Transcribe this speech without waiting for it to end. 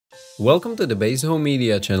Welcome to the BHM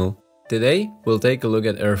Media channel. Today we'll take a look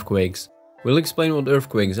at earthquakes. We'll explain what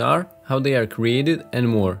earthquakes are, how they are created and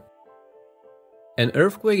more. An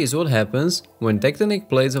earthquake is what happens when tectonic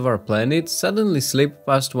plates of our planet suddenly slip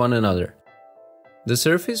past one another. The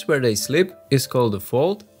surface where they slip is called a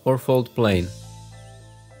fault or fault plane.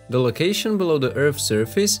 The location below the Earth's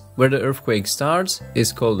surface where the earthquake starts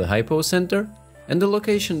is called the hypocenter, and the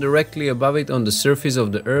location directly above it on the surface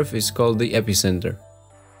of the Earth is called the epicenter.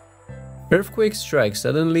 Earthquakes strike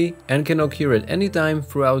suddenly and can occur at any time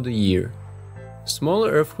throughout the year. Smaller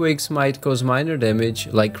earthquakes might cause minor damage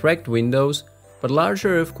like cracked windows, but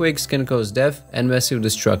larger earthquakes can cause death and massive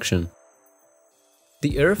destruction.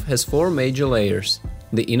 The Earth has four major layers: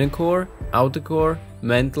 the inner core, outer core,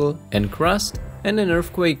 mantle and crust, and an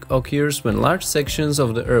earthquake occurs when large sections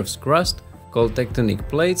of the Earth's crust, called tectonic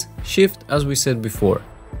plates, shift, as we said before.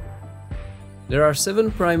 There are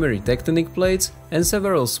 7 primary tectonic plates and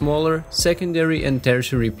several smaller secondary and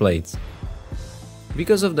tertiary plates.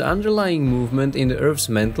 Because of the underlying movement in the Earth's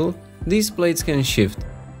mantle, these plates can shift.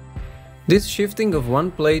 This shifting of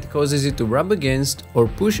one plate causes it to rub against or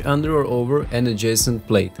push under or over an adjacent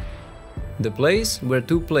plate. The place where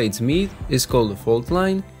two plates meet is called a fault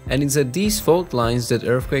line, and it's at these fault lines that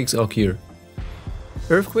earthquakes occur.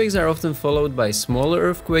 Earthquakes are often followed by smaller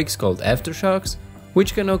earthquakes called aftershocks,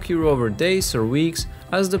 which can occur over days or weeks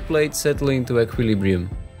as the plates settle into equilibrium.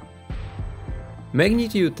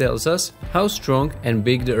 Magnitude tells us how strong and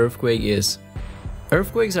big the earthquake is.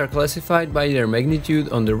 Earthquakes are classified by their magnitude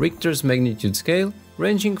on the Richter's magnitude scale,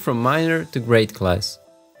 ranging from minor to great class.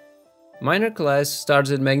 Minor class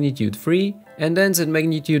starts at magnitude 3 and ends at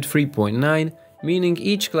magnitude 3.9, meaning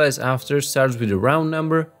each class after starts with a round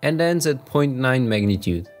number and ends at 0.9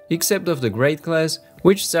 magnitude, except of the great class,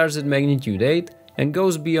 which starts at magnitude 8 and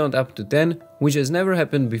goes beyond up to 10, which has never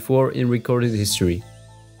happened before in recorded history.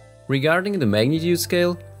 Regarding the magnitude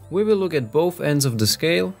scale, we will look at both ends of the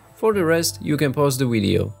scale. For the rest, you can pause the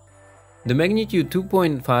video. The magnitude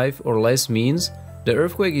 2.5 or less means the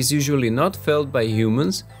earthquake is usually not felt by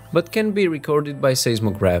humans, but can be recorded by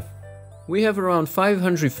seismograph. We have around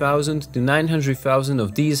 500,000 to 900,000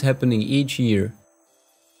 of these happening each year.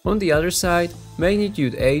 On the other side,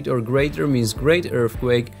 magnitude 8 or greater means great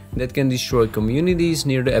earthquake that can destroy communities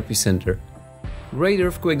near the epicenter. Great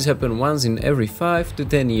earthquakes happen once in every 5 to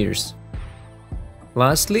 10 years.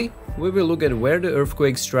 Lastly, we will look at where the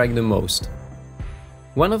earthquakes strike the most.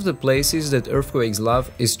 One of the places that earthquakes love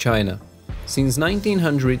is China. Since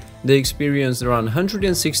 1900, they experienced around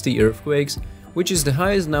 160 earthquakes, which is the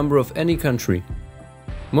highest number of any country.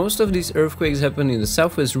 Most of these earthquakes happen in the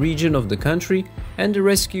southwest region of the country, and the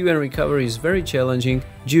rescue and recovery is very challenging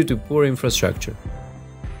due to poor infrastructure.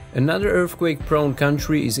 Another earthquake-prone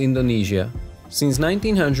country is Indonesia. Since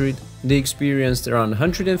 1900, they experienced around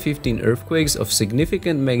 115 earthquakes of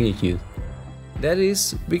significant magnitude. That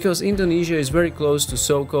is because Indonesia is very close to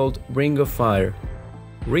so-called Ring of Fire.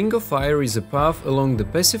 Ring of Fire is a path along the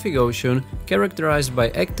Pacific Ocean characterized by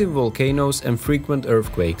active volcanoes and frequent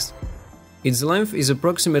earthquakes. Its length is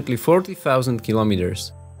approximately 40,000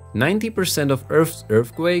 kilometers. 90% of Earth's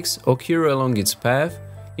earthquakes occur along its path,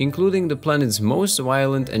 including the planet's most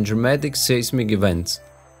violent and dramatic seismic events.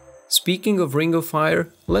 Speaking of Ring of Fire,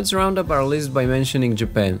 let's round up our list by mentioning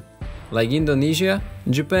Japan. Like Indonesia,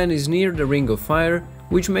 Japan is near the Ring of Fire,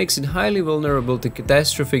 which makes it highly vulnerable to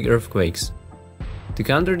catastrophic earthquakes. To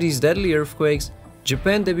counter these deadly earthquakes,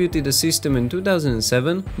 Japan debuted a system in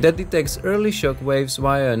 2007 that detects early shock waves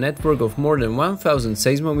via a network of more than 1,000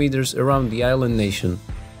 seismometers around the island nation.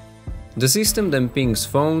 The system then pings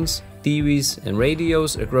phones, TVs and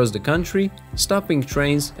radios across the country, stopping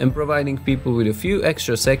trains and providing people with a few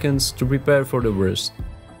extra seconds to prepare for the worst.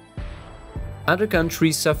 Other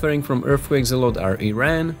countries suffering from earthquakes a lot are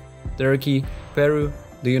Iran, Turkey, Peru,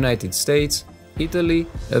 the United States, Italy,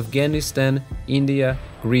 Afghanistan, India,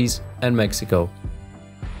 Greece and Mexico.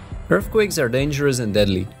 Earthquakes are dangerous and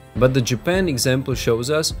deadly, but the Japan example shows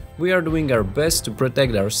us we are doing our best to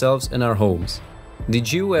protect ourselves and our homes. Did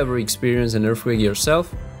you ever experience an earthquake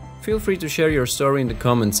yourself? Feel free to share your story in the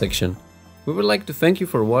comment section. We would like to thank you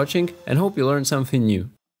for watching and hope you learned something new.